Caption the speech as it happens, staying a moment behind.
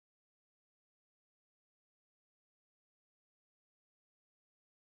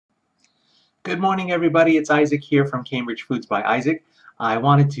Good morning, everybody. It's Isaac here from Cambridge Foods by Isaac. I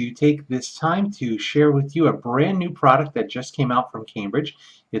wanted to take this time to share with you a brand new product that just came out from Cambridge.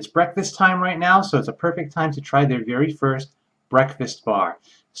 It's breakfast time right now, so it's a perfect time to try their very first breakfast bar.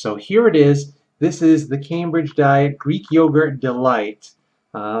 So here it is. This is the Cambridge Diet Greek Yogurt Delight.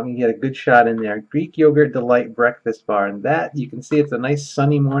 You get a good shot in there. Greek Yogurt Delight Breakfast Bar. And that, you can see it's a nice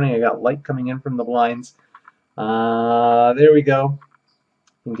sunny morning. I got light coming in from the blinds. There we go.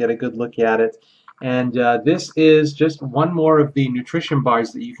 You can get a good look at it. And this is just one more of the nutrition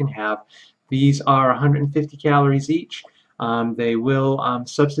bars that you can have. These are 150 calories each. They will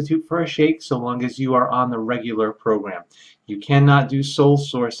substitute for a shake so long as you are on the regular program. You cannot do soul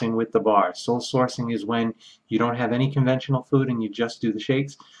sourcing with the bar. Soul sourcing is when you don't have any conventional food and you just do the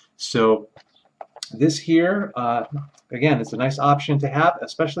shakes. So this here, again, it's a nice option to have,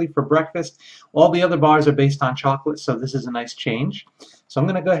 especially for breakfast. All the other bars are based on chocolate, so this is a nice change. So I'm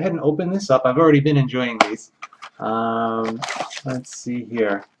going to go ahead and open this up. I've already been enjoying these. Let's see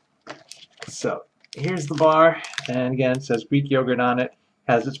here. So here's the bar, and again, it says Greek yogurt on it.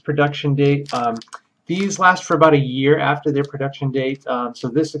 Has its production date. These last for about a year after their production date, so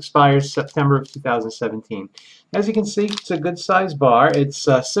this expires September of 2017. As you can see, it's a good size bar. It's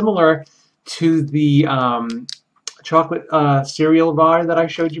similar to the chocolate cereal bar that I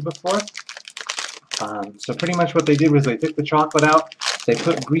showed you before. So pretty much what they did was they took the chocolate out, they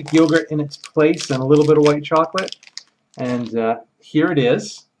put Greek yogurt in its place and a little bit of white chocolate, and here it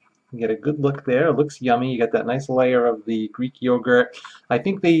is. You get a good look there. It looks yummy. You got that nice layer of the Greek yogurt. I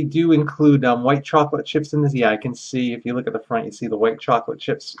think they do include white chocolate chips in this. Yeah, I can see, if you look at the front, you see the white chocolate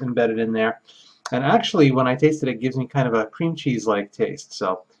chips embedded in there. And actually, when I taste it, it gives me kind of a cream cheese-like taste.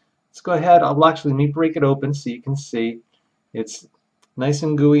 So let's go ahead. Let me break it open so you can see. It's nice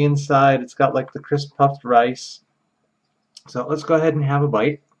and gooey inside. It's got like the crisp puffed rice. So let's go ahead and have a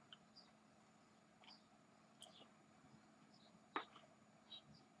bite.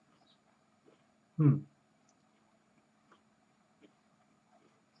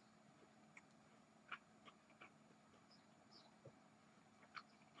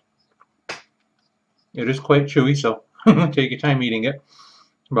 It is quite chewy, so take your time eating it.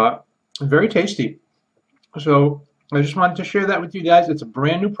 But very tasty. So I just wanted to share that with you guys. It's a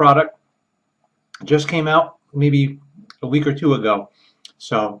brand new product. It just came out maybe a week or two ago.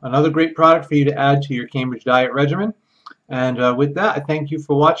 So another great product for you to add to your Cambridge diet regimen. And with that, I thank you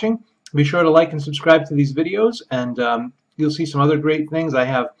for watching. Be sure to like and subscribe to these videos, and you'll see some other great things. I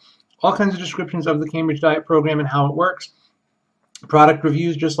have all kinds of descriptions of the Cambridge Diet program and how it works, product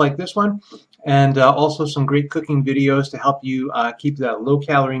reviews just like this one, and also some great cooking videos to help you keep that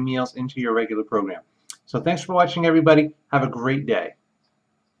low-calorie meals into your regular program. So thanks for watching, everybody. Have a great day.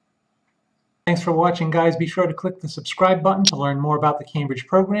 Thanks for watching, guys. Be sure to click the subscribe button to learn more about the Cambridge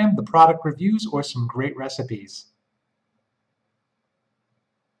program, the product reviews, or some great recipes.